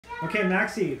Okay,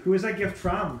 Maxie, who is that gift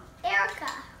from?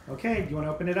 Erica. Okay, do you want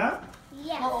to open it up?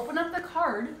 Yes. Well, open up the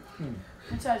card.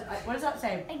 It says, what does that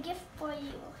say? A gift for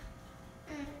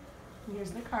you.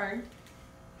 Here's the card.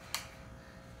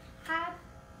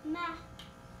 Max,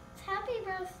 happy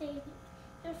birthday,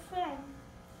 your friend.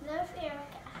 Love,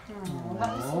 Erica. Oh,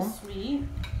 that was so sweet.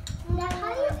 Now,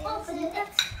 how do you open it?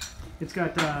 It's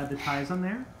got the ties on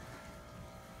there.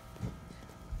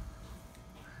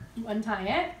 You untie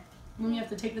it, and then you have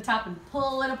to take the top and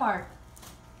pull it apart.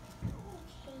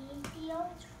 Okay,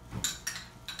 deal.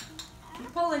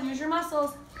 Keep pulling, use your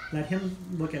muscles. Let him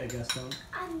look at it, Gaston.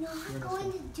 I'm not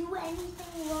going to do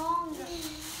anything wrong.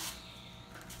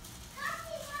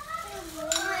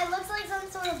 It looks like some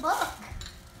sort of book.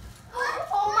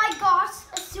 Oh my gosh,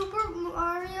 a Super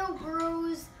Mario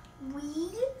Bros.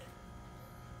 Wii?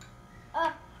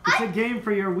 It's a game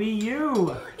for your Wii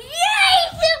U. Yay!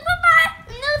 Super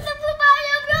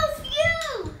Mario Bros.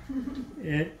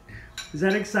 U! Is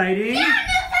that exciting? Yeah,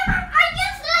 I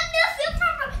just got new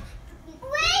Super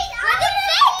Wait, I didn't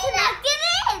say connect it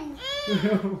in.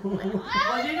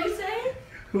 What did he say?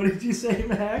 What did you say,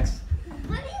 Max?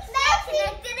 What did you say?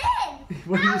 Connect it in.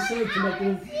 What do you say?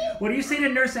 What do you say to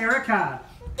Nurse Erica?